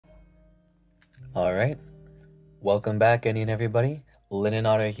Alright, welcome back, Annie and everybody. Lynn and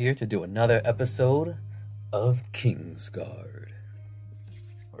Otter here to do another episode of Kingsguard.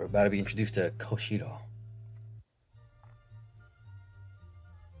 We're about to be introduced to Koshiro.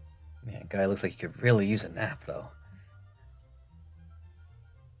 Man, guy looks like he could really use a nap, though.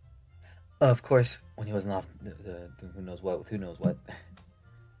 Of course, when he wasn't off the who knows what with who knows what.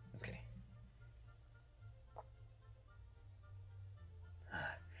 Okay.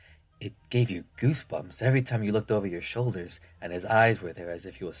 It gave you goosebumps every time you looked over your shoulders, and his eyes were there as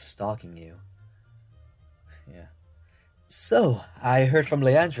if he was stalking you. Yeah. So, I heard from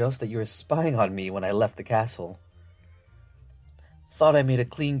Leandros that you were spying on me when I left the castle. Thought I made a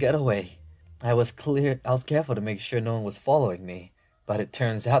clean getaway. I was careful to make sure no one was following me, but it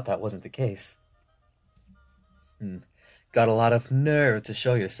turns out that wasn't the case. Got a lot of nerve to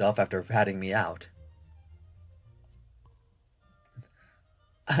show yourself after ratting me out.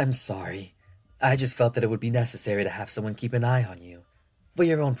 I'm sorry. I just felt that it would be necessary to have someone keep an eye on you, for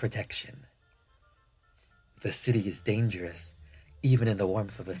your own protection. The city is dangerous, even in the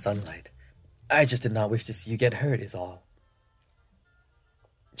warmth of the sunlight. I just did not wish to see you get hurt, is all.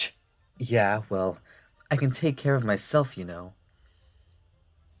 Yeah, well, I can take care of myself, you know.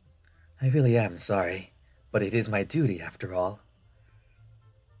 I really am sorry, but it is my duty, after all.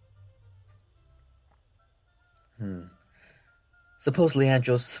 Suppose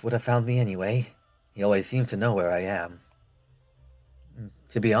Leandros would have found me anyway. He always seems to know where I am.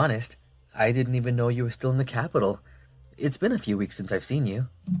 To be honest, I didn't even know you were still in the capital. It's been a few weeks since I've seen you.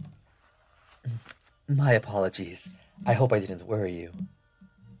 My apologies. I hope I didn't worry you.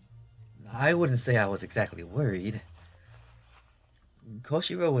 I wouldn't say I was exactly worried.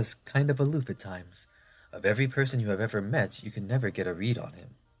 Koshiro was kind of aloof at times. Of every person you have ever met, you can never get a read on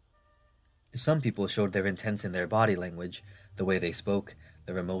him. Some people showed their intent in their body language, the way they spoke,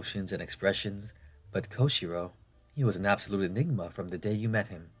 their emotions and expressions, but Koshiro, he was an absolute enigma from the day you met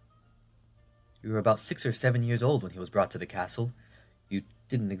him. You were about 6 or 7 years old when he was brought to the castle. You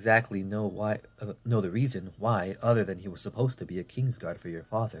didn't exactly know the reason why, other than he was supposed to be a Kingsguard for your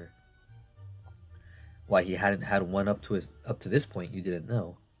father. Why he hadn't had one up to this point you didn't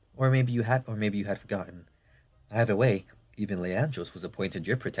know, or maybe you had forgotten. Either way, even Leandros was appointed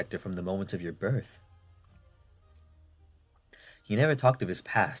your protector from the moment of your birth. He never talked of his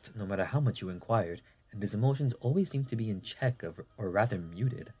past, no matter how much you inquired, and his emotions always seemed to be in check, or rather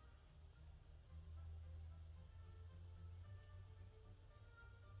muted.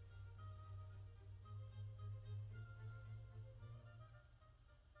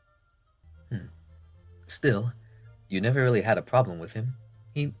 Still, you never really had a problem with him.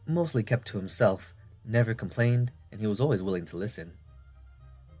 He mostly kept to himself, never complained, and he was always willing to listen.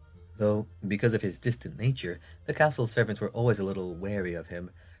 Though, because of his distant nature, the castle servants were always a little wary of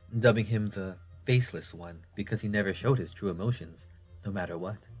him, dubbing him the Faceless One, because he never showed his true emotions, no matter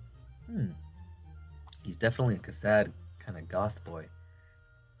what. He's definitely a sad kind of goth boy.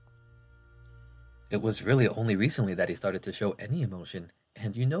 It was really only recently that he started to show any emotion,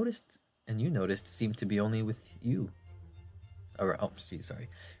 and you noticed seemed to be only with you. Sorry.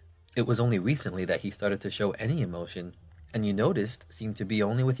 It was only recently that he started to show any emotion, and you noticed seemed to be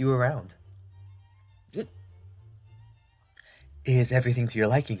only with you around. Is everything to your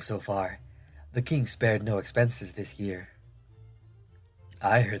liking so far? The king spared no expenses this year.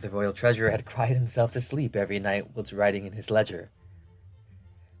 I heard the royal treasurer had cried himself to sleep every night whilst writing in his ledger.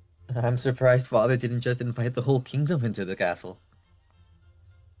 I'm surprised father didn't just invite the whole kingdom into the castle.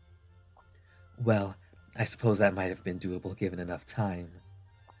 Well, I suppose that might have been doable given enough time.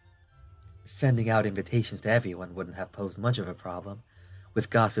 Sending out invitations to everyone wouldn't have posed much of a problem,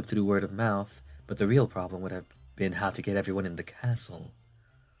 with gossip through word of mouth, but the real problem would have been how to get everyone in the castle.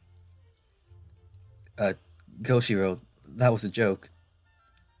 Koshiro, that was a joke.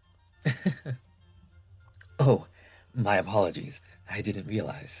 Oh, my apologies. I didn't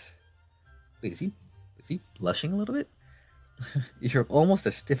realize. Wait, is he blushing a little bit? You're almost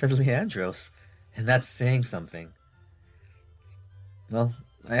as stiff as Leandros, and that's saying something. Well,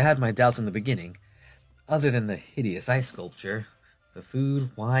 I had my doubts in the beginning. Other than the hideous ice sculpture, the food,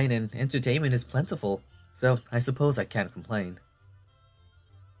 wine, and entertainment is plentiful, so I suppose I can't complain.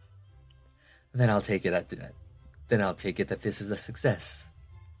 Then I'll take it that this is a success.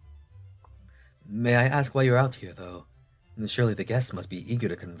 May I ask why you're out here, though? Surely the guests must be eager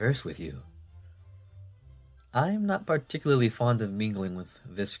to converse with you. I'm not particularly fond of mingling with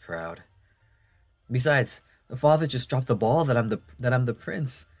this crowd. Besides, the father just dropped the ball that I'm the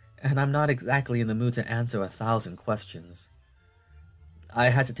prince, and I'm not exactly in the mood to answer 1,000 questions. I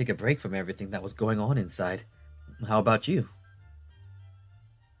had to take a break from everything that was going on inside. How about you?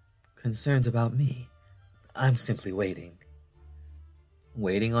 Concerned about me? I'm simply waiting.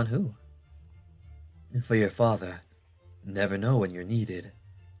 Waiting on who? For your father. Never know when you're needed.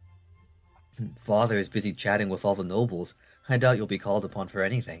 Father is busy chatting with all the nobles. I doubt you'll be called upon for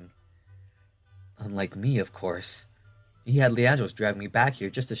anything. Unlike me, of course. He had Lineaus drag me back here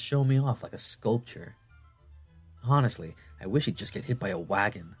just to show me off like a sculpture. Honestly, I wish he'd just get hit by a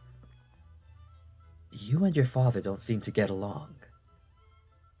wagon. You and your father don't seem to get along.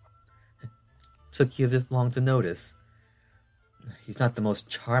 Took you this long to notice. He's not the most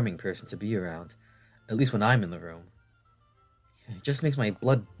charming person to be around, at least when I'm in the room. It just makes my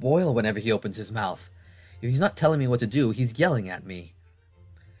blood boil whenever he opens his mouth. If he's not telling me what to do, he's yelling at me.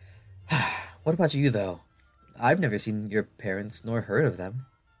 What about you, though? I've never seen your parents nor heard of them.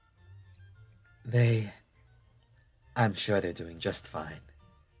 I'm sure they're doing just fine.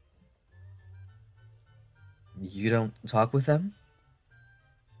 You don't talk with them?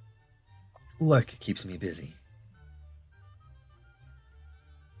 Work keeps me busy.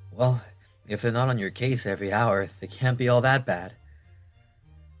 Well, if they're not on your case every hour, they can't be all that bad.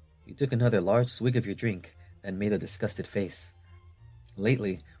 You took another large swig of your drink, then made a disgusted face.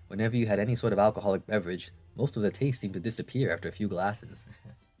 Lately, whenever you had any sort of alcoholic beverage, most of the taste seemed to disappear after a few glasses.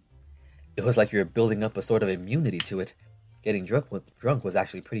 It was like you were building up a sort of immunity to it. Getting drunk was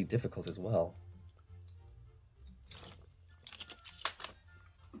actually pretty difficult as well.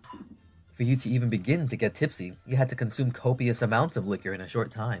 For you to even begin to get tipsy, you had to consume copious amounts of liquor in a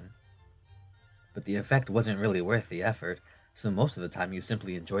short time. But the effect wasn't really worth the effort, so most of the time you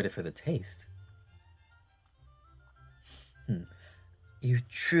simply enjoyed it for the taste. You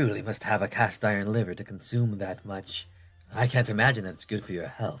truly must have a cast iron liver to consume that much. I can't imagine that it's good for your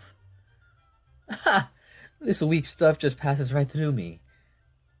health. Ha! This weak stuff just passes right through me.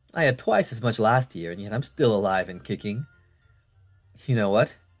 I had twice as much last year, and yet I'm still alive and kicking. You know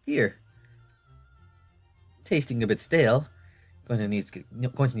what? Here. Tasting a bit stale. Going to need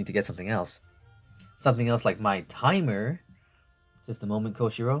to get something else. Something else like my timer. Just a moment,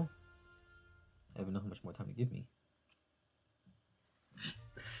 Koshiro. I don't even know how much more time to give me.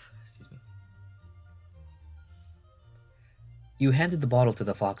 Excuse me. You handed the bottle to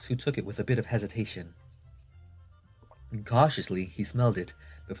the fox, who took it with a bit of hesitation. Cautiously, he smelled it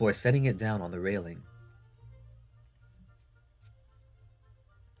before setting it down on the railing.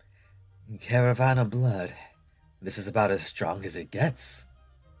 Caravan of blood. This is about as strong as it gets.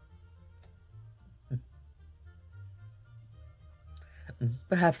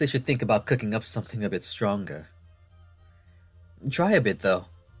 Perhaps they should think about cooking up something a bit stronger. Try a bit, though.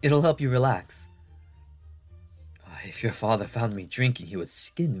 It'll help you relax. If your father found me drinking, he would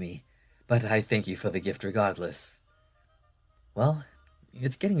skin me, but I thank you for the gift regardless. Well,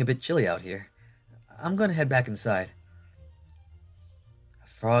 it's getting a bit chilly out here. I'm going to head back inside. A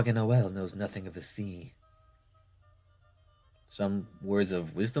frog in a well knows nothing of the sea. Some words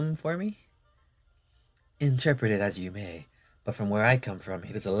of wisdom for me? Interpret it as you may, but from where I come from,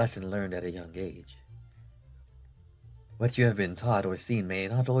 it is a lesson learned at a young age. What you have been taught or seen may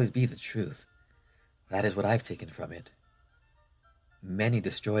not always be the truth. That is what I've taken from it. Many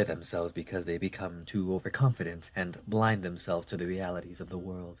destroy themselves because they become too overconfident and blind themselves to the realities of the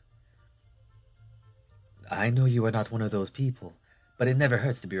world. I know you are not one of those people, but it never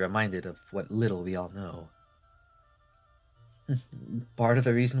hurts to be reminded of what little we all know. Part of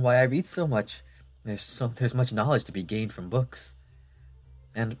the reason why I read so much. There's much knowledge to be gained from books.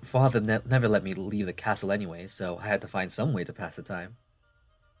 And Father never let me leave the castle anyway, so I had to find some way to pass the time.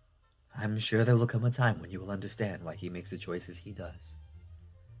 I'm sure there will come a time when you will understand why he makes the choices he does.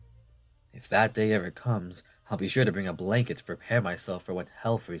 If that day ever comes, I'll be sure to bring a blanket to prepare myself for when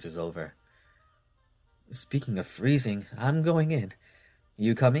hell freezes over. Speaking of freezing, I'm going in.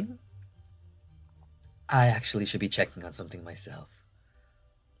 You coming? I actually should be checking on something myself.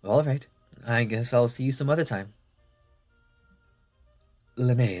 All right, I guess I'll see you some other time.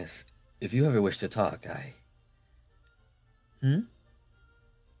 Lineaus, if you ever wish to talk,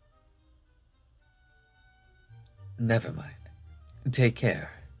 Never mind. Take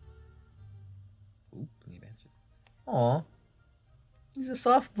care. Oop, knee bandages. Aw, he's a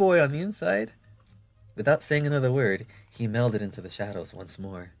soft boy on the inside. Without saying another word, he melded into the shadows once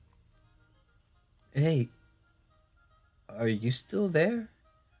more. Hey, are you still there?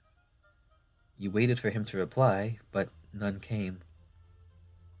 You waited for him to reply, but none came.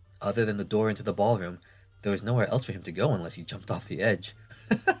 Other than the door into the ballroom, there was nowhere else for him to go unless he jumped off the edge.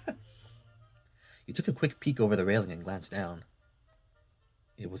 You took a quick peek over the railing and glanced down.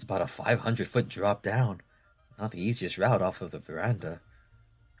 It was about a 500-foot drop down, not the easiest route off of the veranda.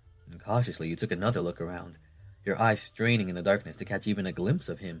 And cautiously, you took another look around. your eyes straining in the darkness to catch even a glimpse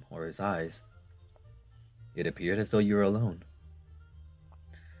of him or his eyes. It appeared as though you were alone.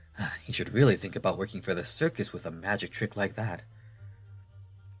 He should really think about working for the circus with a magic trick like that.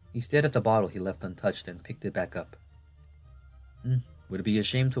 He stared at the bottle he left untouched and picked it back up. Would be a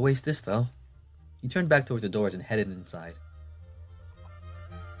shame to waste this, though. He turned back towards the doors and headed inside.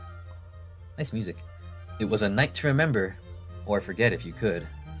 Nice music. It was a night to remember, or forget if you could.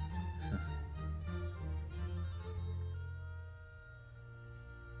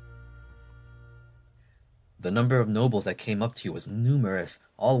 The number of nobles that came up to you was numerous,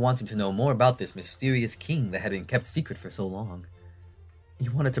 all wanting to know more about this mysterious king that had been kept secret for so long.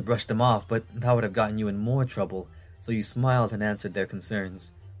 You wanted to brush them off, but that would have gotten you in more trouble, so you smiled and answered their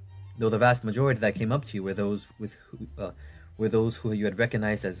concerns. Though the vast majority that came up to you were those who you had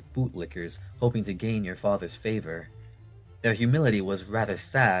recognized as bootlickers, hoping to gain your father's favor. Their humility was rather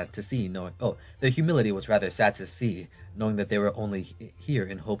sad to see, knowing that they were only here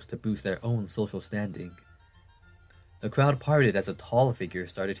in hopes to boost their own social standing. The crowd parted as a tall figure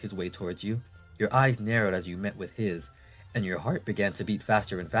started his way towards you. Your eyes narrowed as you met with his, and your heart began to beat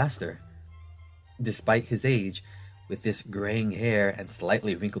faster and faster. Despite his age, with this graying hair and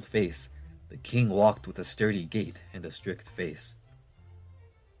slightly wrinkled face, the king walked with a sturdy gait and a strict face.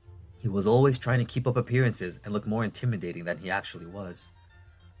 He was always trying to keep up appearances and look more intimidating than he actually was.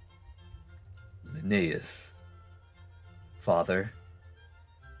 Lineaus. Father.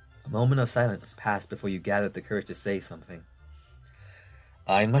 A moment of silence passed before you gathered the courage to say something.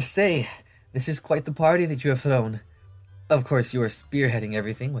 I must say, this is quite the party that you have thrown. Of course, you are spearheading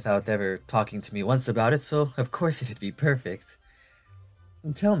everything without ever talking to me once about it, so of course it'd be perfect.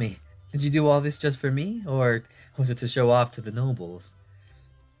 Tell me, did you do all this just for me, or was it to show off to the nobles?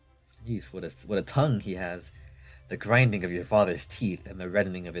 Jeez, what a tongue he has. The grinding of your father's teeth and the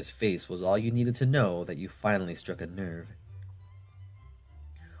reddening of his face was all you needed to know that you finally struck a nerve.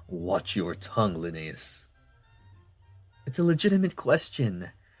 Watch your tongue, Lineaus. It's a legitimate question.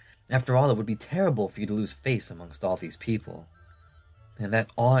 After all, it would be terrible for you to lose face amongst all these people. And that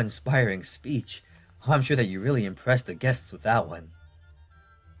awe-inspiring speech, I'm sure that you really impressed the guests with that one.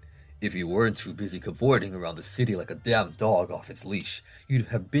 If you weren't too busy cavorting around the city like a damn dog off its leash, you'd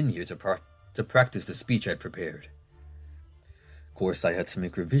have been here to practice the speech I'd prepared. Of course, I had to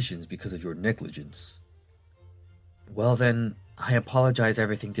make revisions because of your negligence. Well then, I apologize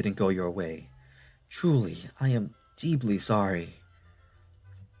everything didn't go your way. Truly, I am deeply sorry.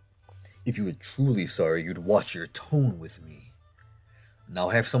 If you were truly sorry, you'd watch your tone with me. Now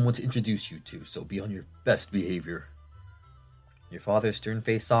I have someone to introduce you to, so be on your best behavior. Your father's stern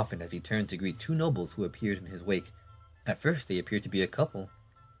face softened as he turned to greet two nobles who appeared in his wake. At first, they appeared to be a couple.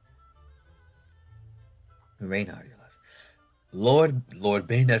 Reynard, Lord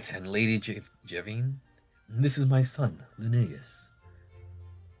Baynet and Lady Javine. This is my son, Lineaus.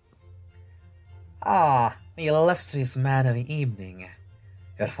 Ah, the illustrious man of the evening.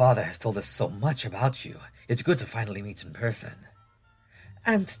 Your father has told us so much about you. It's good to finally meet in person.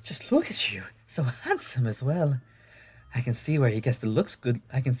 And just look at you, so handsome as well. I can see where he gets the looks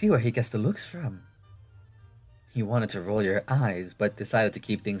from. You wanted to roll your eyes, but decided to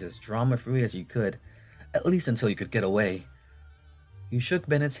keep things as drama-free as you could, at least until you could get away. You shook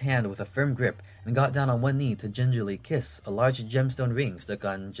Bennett's hand with a firm grip and got down on one knee to gingerly kiss a large gemstone ring stuck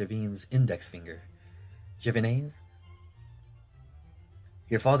on Javine's index finger. Javine's?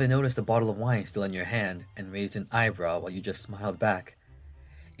 Your father noticed a bottle of wine still in your hand and raised an eyebrow while you just smiled back.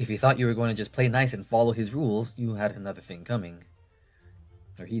 If he thought you were going to just play nice and follow his rules, you had another thing coming.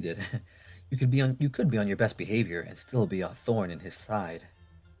 Or he did. You could be on your best behavior and still be a thorn in his side.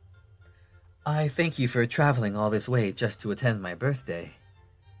 I thank you for traveling all this way just to attend my birthday.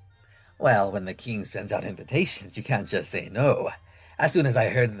 Well, when the king sends out invitations, you can't just say no. As soon as I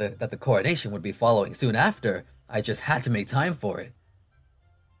heard that the coronation would be following soon after, I just had to make time for it.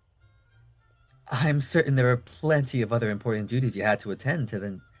 I'm certain there are plenty of other important duties you had to attend to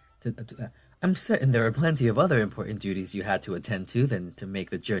than to make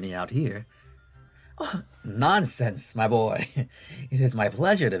the journey out here. Oh, nonsense, my boy. It is my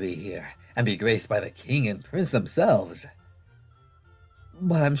pleasure to be here and be graced by the king and prince themselves.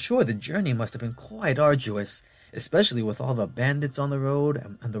 But I'm sure the journey must have been quite arduous, especially with all the bandits on the road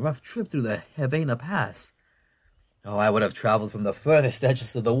and the rough trip through the Havana Pass. Oh, I would have traveled from the furthest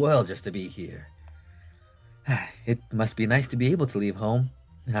edges of the world just to be here. It must be nice to be able to leave home.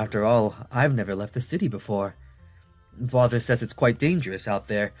 After all, I've never left the city before. Father says it's quite dangerous out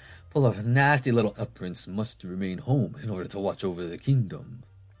there, full of nasty little... A prince must remain home in order to watch over the kingdom.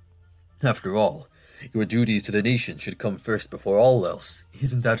 After all, your duties to the nation should come first before all else.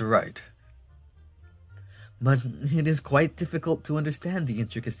 Isn't that right? But it is quite difficult to understand the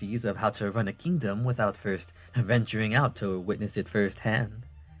intricacies of how to run a kingdom without first venturing out to witness it firsthand.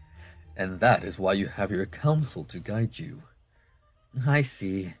 And that is why you have your council to guide you. I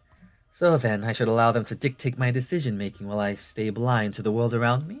see. So then, I should allow them to dictate my decision-making while I stay blind to the world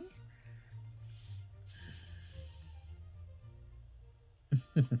around me?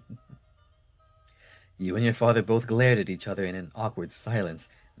 You and your father both glared at each other in an awkward silence,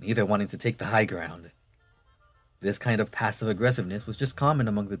 neither wanting to take the high ground. This kind of passive aggressiveness was just common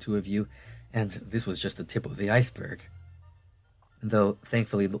among the two of you, and this was just the tip of the iceberg. Though,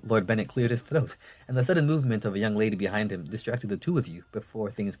 thankfully, Lord Bennet cleared his throat, and the sudden movement of a young lady behind him distracted the two of you before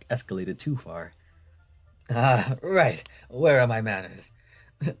things escalated too far. Ah, right. Where are my manners?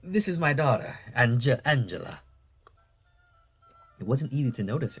 This is my daughter, Angela. It wasn't easy to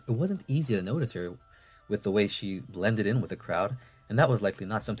notice her with the way she blended in with the crowd, and that was likely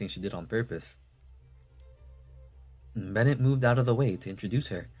not something she did on purpose. Bennet moved out of the way to introduce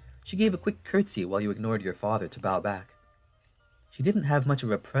her. She gave a quick curtsy while you ignored your father to bow back. She didn't have much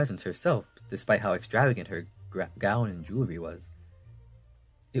of a presence herself, despite how extravagant her gown and jewelry was.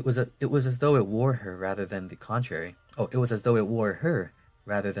 It was as though it wore her rather than the contrary. It was as though it wore her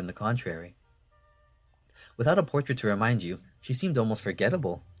rather than the contrary. Without a portrait to remind you, she seemed almost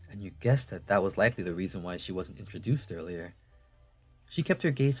forgettable, and you guessed that was likely the reason why she wasn't introduced earlier. She kept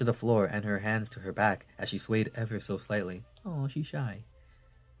her gaze to the floor and her hands to her back as she swayed ever so slightly. Oh, she's shy.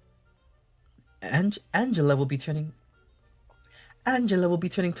 Angela will be turning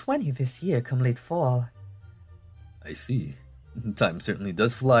 20 this year come late fall. I see. Time certainly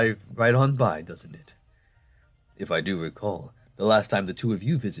does fly right on by, doesn't it? If I do recall, the last time the two of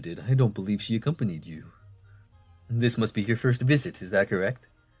you visited, I don't believe she accompanied you. This must be your first visit, is that correct?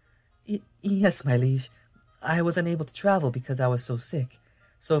 Yes, my liege. I was unable to travel because I was so sick,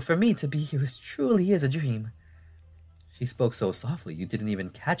 so for me to be here truly is a dream. She spoke so softly you didn't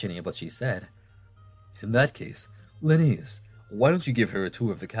even catch any of what she said. In that case, Lineaus, why don't you give her a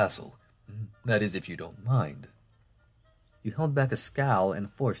tour of the castle? That is, if you don't mind. You held back a scowl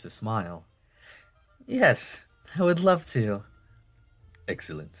and forced a smile. Yes, I would love to.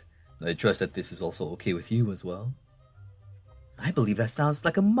 Excellent. I trust that this is also okay with you as well. I believe that sounds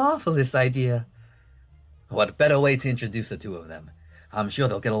like a marvelous idea. What better way to introduce the two of them? I'm sure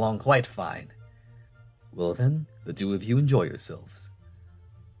they'll get along quite fine. Well then, the two of you enjoy yourselves.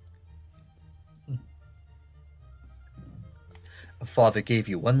 Father gave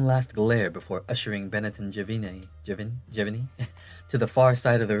you one last glare before ushering Bennet and Jevini to the far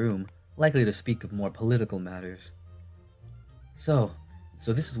side of the room, likely to speak of more political matters. So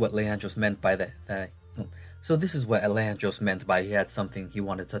this is what Leandros meant by he had something he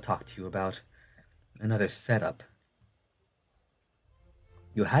wanted to talk to you about. Another setup.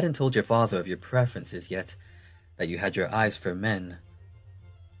 You hadn't told your father of your preferences yet, that you had your eyes for men.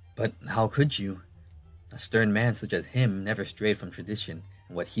 But how could you? A stern man such as him never strayed from tradition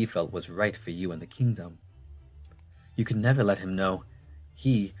and what he felt was right for you and the kingdom. You could never let him know.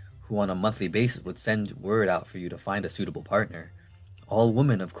 He, who on a monthly basis would send word out for you to find a suitable partner. All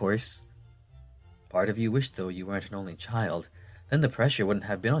women, of course. Part of you wished, though, you weren't an only child. Then the pressure wouldn't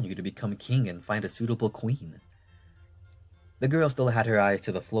have been on you to become king and find a suitable queen. The girl still had her eyes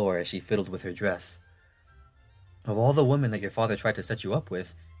to the floor as she fiddled with her dress. Of all the women that your father tried to set you up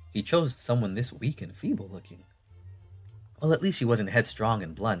with, he chose someone this weak and feeble-looking. Well, at least she wasn't headstrong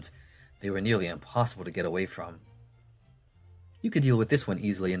and blunt. They were nearly impossible to get away from. You could deal with this one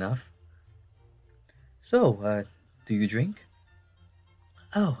easily enough. So, do you drink?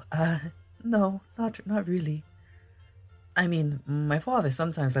 Oh, no, not really. I mean, my father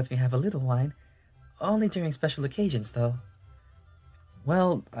sometimes lets me have a little wine. Only during special occasions, though.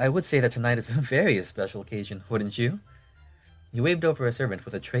 Well, I would say that tonight is a very special occasion, wouldn't you? You waved over a servant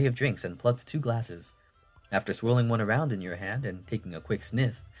with a tray of drinks and plugged 2 glasses. After swirling one around in your hand and taking a quick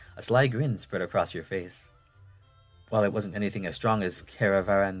sniff, a sly grin spread across your face. While it wasn't anything as strong as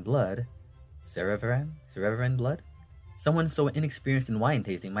Saravaran blood, someone so inexperienced in wine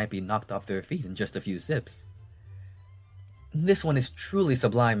tasting might be knocked off their feet in just a few sips. This one is truly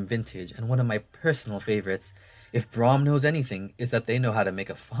sublime vintage and one of my personal favorites. If Brom knows anything, is that they know how to make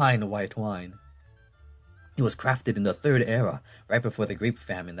a fine white wine. It was crafted in the 3rd era, right before the grape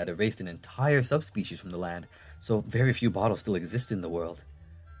famine that erased an entire subspecies from the land, so very few bottles still exist in the world.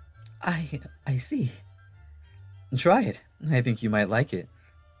 I see. Try it. I think you might like it.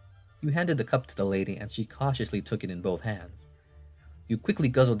 You handed the cup to the lady, and she cautiously took it in both hands. You quickly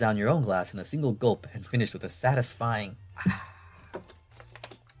guzzled down your own glass in a single gulp and finished with a satisfying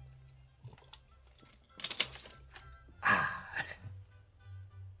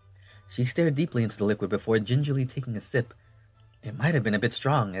She stared deeply into the liquid before gingerly taking a sip. It might have been a bit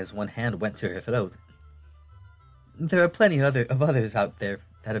strong as one hand went to her throat. There are plenty of others out there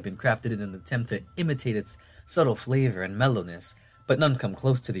that have been crafted in an attempt to imitate its subtle flavor and mellowness, but none come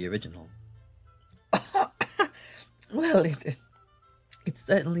close to the original. Well, it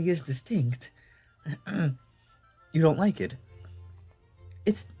certainly is distinct. You don't like it?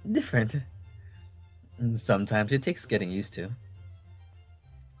 It's different. Sometimes it takes getting used to.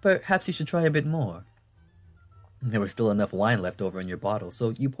 Perhaps you should try a bit more. There was still enough wine left over in your bottle,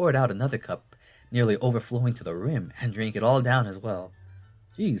 so you poured out another cup, nearly overflowing to the rim, and drank it all down as well.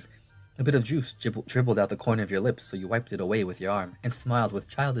 Geez, a bit of juice dribbled out the corner of your lips, so you wiped it away with your arm, and smiled with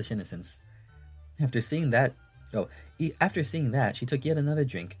childish innocence. After seeing that, she took yet another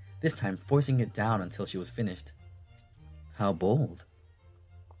drink, this time forcing it down until she was finished. How bold.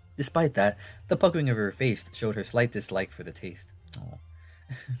 Despite that, the puckering of her face showed her slight dislike for the taste. Oh.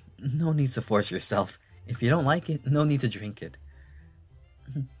 No need to force yourself. If you don't like it, no need to drink it.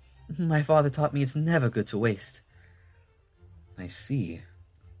 My father taught me it's never good to waste. I see.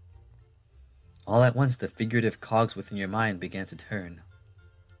 All at once, the figurative cogs within your mind began to turn.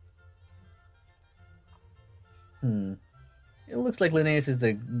 It looks like Lineaus is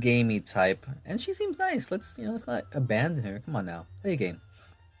the gamey type, and she seems nice. Let's not abandon her. Come on now, play a game.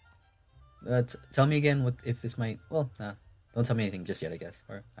 Tell me again if this might. Well, don't tell me anything just yet, I guess.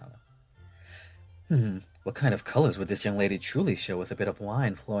 Or I don't know. What kind of colors would this young lady truly show with a bit of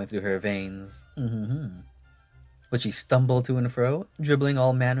wine flowing through her veins? Would she stumble to and fro, dribbling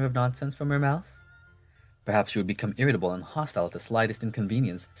all manner of nonsense from her mouth? Perhaps she would become irritable and hostile at the slightest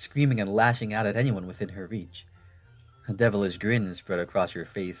inconvenience, screaming and lashing out at anyone within her reach. A devilish grin spread across your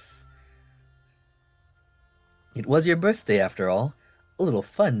face. It was your birthday, after all. A little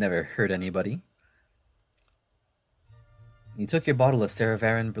fun never hurt anybody. You took your bottle of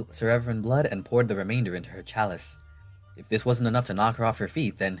Cereveran blood and poured the remainder into her chalice. If this wasn't enough to knock her off her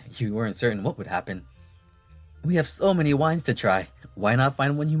feet, then you weren't certain what would happen. We have so many wines to try. Why not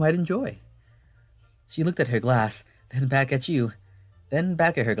find one you might enjoy? She looked at her glass, then back at you, then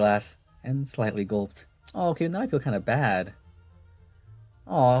back at her glass, and slightly gulped. Oh, okay, now I feel kind of bad.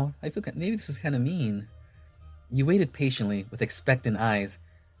 Oh, I feel maybe this is kind of mean. You waited patiently, with expectant eyes.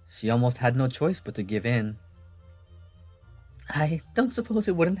 She almost had no choice but to give in. I don't suppose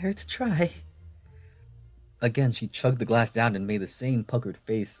it wouldn't hurt to try. Again, she chugged the glass down and made the same puckered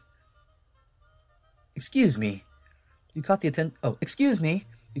face. Excuse me. You caught the attention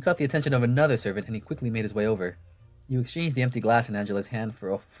of another servant, and he quickly made his way over. You exchanged the empty glass in Angela's hand for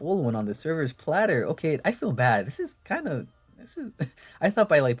a full one on the server's platter. Okay, I feel bad. I thought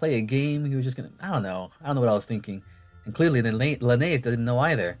by play a game, he was just gonna. I don't know what I was thinking. And clearly, Lineaus didn't know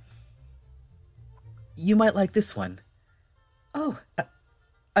either. You might like this one. Oh,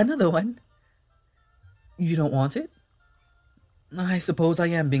 another one? You don't want it? I suppose I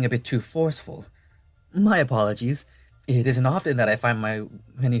am being a bit too forceful. My apologies. It isn't often that I find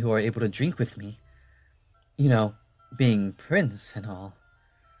many who are able to drink with me. You know, being prince and all.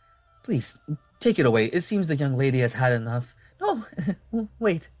 Please, take it away. It seems the young lady has had enough. No,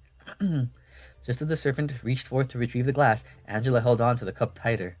 wait. Just as the servant reached forth to retrieve the glass, Angela held on to the cup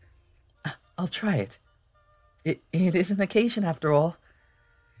tighter. I'll try it. It is an occasion, after all.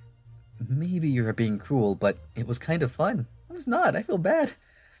 Maybe you're being cruel, but it was kind of fun. It was not. I feel bad.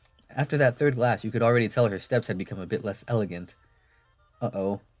 After that third glass, you could already tell her steps had become a bit less elegant.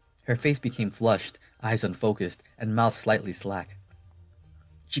 Uh-oh. Her face became flushed, eyes unfocused, and mouth slightly slack.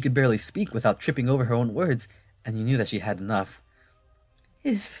 She could barely speak without tripping over her own words, and you knew that she had enough.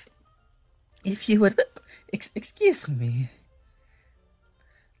 If you would... excuse me.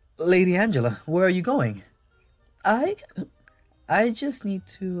 Lady Angela, where are you going? I just need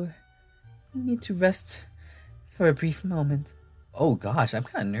to rest for a brief moment. Oh gosh, I'm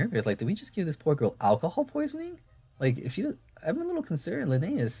kind of nervous. Did we just give this poor girl alcohol poisoning? If she does, I'm a little concerned,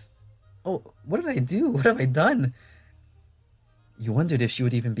 Lineaus. Oh, what did I do? What have I done? You wondered if she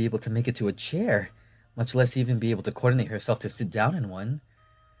would even be able to make it to a chair, much less even be able to coordinate herself to sit down in one.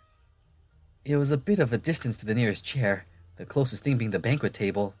 It was a bit of a distance to the nearest chair, the closest thing being the banquet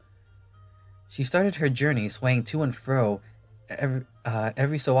table. She started her journey swaying to and fro,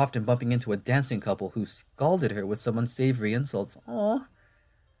 every so often bumping into a dancing couple who scalded her with some unsavory insults. Aww.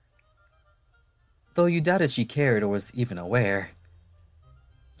 Though you doubted she cared or was even aware.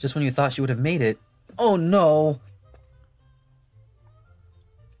 Just when you thought she would have made it, oh no!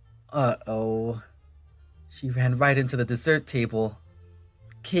 Uh-oh. She ran right into the dessert table.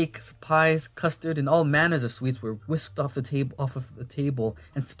 Cakes, pies, custard, and all manners of sweets were whisked off of the table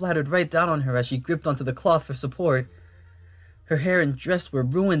and splattered right down on her as she gripped onto the cloth for support. Her hair and dress were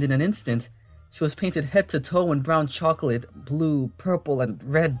ruined in an instant. She was painted head to toe in brown chocolate, blue, purple, and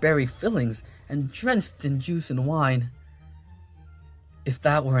red berry fillings, and drenched in juice and wine. If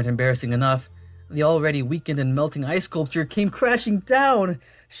that weren't embarrassing enough, the already weakened and melting ice sculpture came crashing down,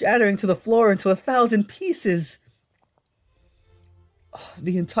 shattering to the floor into 1,000 pieces.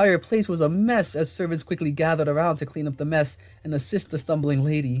 The entire place was a mess as servants quickly gathered around to clean up the mess and assist the stumbling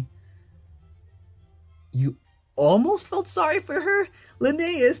lady. You almost felt sorry for her?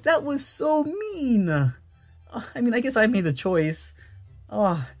 Lineaus, that was so mean. I guess I made the choice.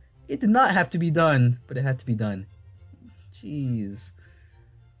 It did not have to be done, but it had to be done. Jeez.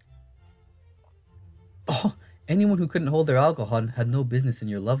 Anyone who couldn't hold their alcohol had no business in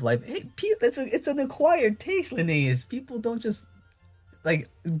your love life. Hey, it's an acquired taste, Lineaus. People don't just...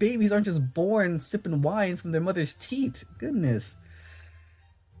 babies aren't just born sipping wine from their mother's teat. Goodness.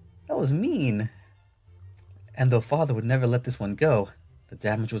 That was mean. And though father would never let this one go, the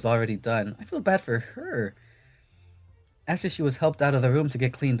damage was already done. I feel bad for her. After she was helped out of the room to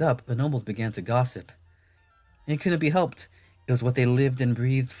get cleaned up, the nobles began to gossip. It couldn't be helped. It was what they lived and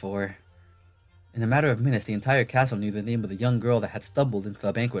breathed for. In a matter of minutes, the entire castle knew the name of the young girl that had stumbled into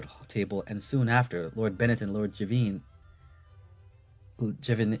the banquet table, and soon after, Lord Bennet and Lord Gevine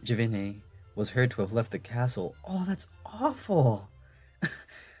was heard to have left the castle. Oh, that's awful.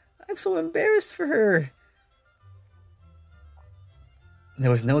 I'm so embarrassed for her. There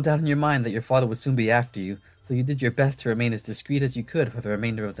was no doubt in your mind that your father would soon be after you, so you did your best to remain as discreet as you could for the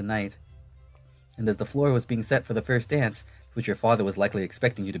remainder of the night. And as the floor was being set for the first dance, which your father was likely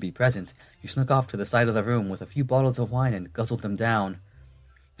expecting you to be present, you snuck off to the side of the room with a few bottles of wine and guzzled them down.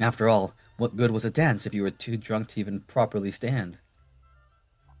 After all, what good was a dance if you were too drunk to even properly stand?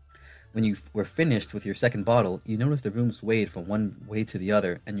 When you were finished with your second bottle, you noticed the room swayed from one way to the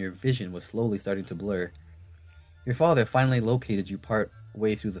other, and your vision was slowly starting to blur. Your father finally located you part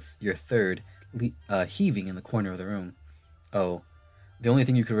way through your third, heaving in the corner of the room. Oh, the only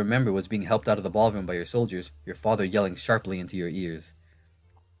thing you could remember was being helped out of the ballroom by your soldiers, your father yelling sharply into your ears.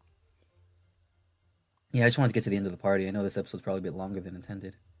 Yeah, I just wanted to get to the end of the party. I know this episode's probably a bit longer than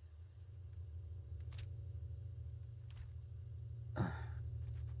intended.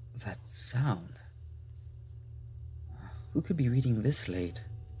 That sound. Who could be reading this late?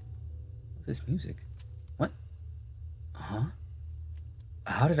 What's this music? What?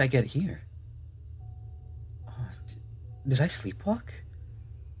 How did I get here? Did I sleepwalk?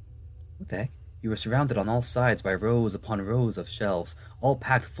 What the heck? You were surrounded on all sides by rows upon rows of shelves, all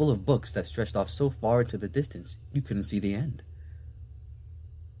packed full of books that stretched off so far into the distance you couldn't see the end.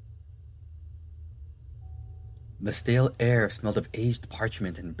 The stale air smelled of aged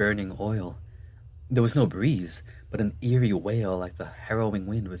parchment and burning oil. There was no breeze, but an eerie wail like the harrowing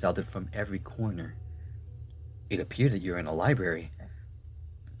wind resounded from every corner. It appeared that you were in a library,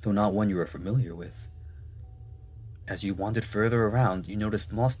 though not one you were familiar with. As you wandered further around, you noticed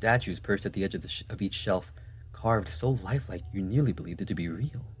small statues perched at the edge of each shelf, carved so lifelike you nearly believed it to be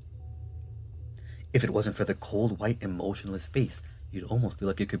real. If it wasn't for the cold, white, emotionless face, you'd almost feel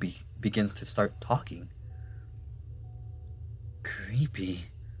like it could begins to start talking. Creepy.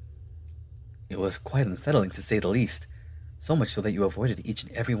 It was quite unsettling, to say the least, so much so that you avoided each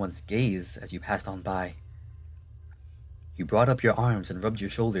and everyone's gaze as you passed on by. You brought up your arms and rubbed your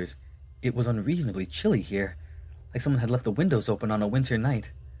shoulders. It was unreasonably chilly here, like someone had left the windows open on a winter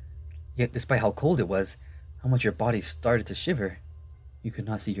night. Yet, despite how cold it was, how much your body started to shiver, you could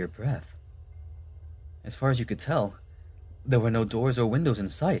not see your breath. As far as you could tell, there were no doors or windows in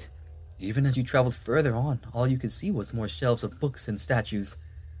sight. Even as you traveled further on, all you could see was more shelves of books and statues.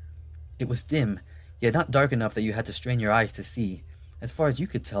 It was dim, yet not dark enough that you had to strain your eyes to see. As far as you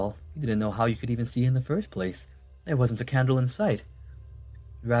could tell, you didn't know how you could even see in the first place. There wasn't a candle in sight.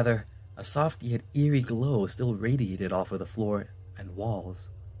 Rather, a soft yet eerie glow still radiated off of the floor and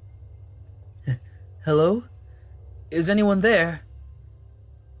walls. Hello? Is anyone there?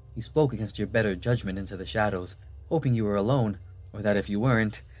 You spoke against your better judgment into the shadows, hoping you were alone, or that if you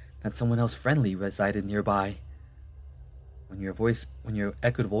weren't, that someone else friendly resided nearby. When your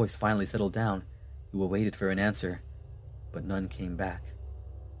echoed voice finally settled down, you awaited for an answer, but none came back.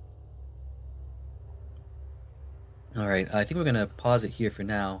 Alright, I think we're going to pause it here for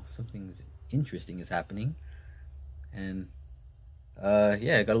now. Something interesting is happening. And,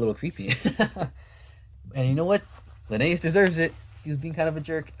 yeah, it got a little creepy. And you know what? Lineaus deserves it. He was being kind of a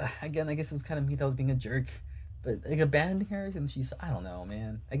jerk. Again, I guess it was kind of me that was being a jerk. But, like, abandoning her, and she's... I don't know,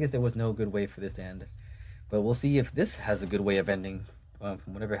 man. I guess there was no good way for this to end. But we'll see if this has a good way of ending from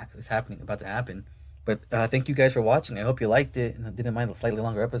whatever is about to happen. But thank you guys for watching. I hope you liked it and didn't mind the slightly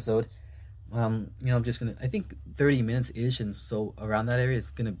longer episode. I'm just gonna. I think 30 minutes ish, and so around that area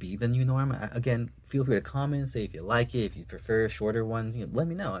is gonna be the new norm. Again, feel free to comment, say if you like it, if you prefer shorter ones. Let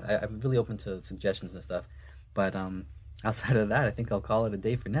me know. I'm really open to suggestions and stuff. But outside of that, I think I'll call it a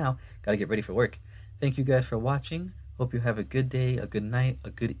day for now. Got to get ready for work. Thank you guys for watching. Hope you have a good day, a good night, a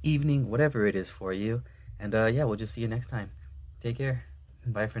good evening, whatever it is for you. And yeah, we'll just see you next time. Take care.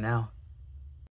 Bye for now.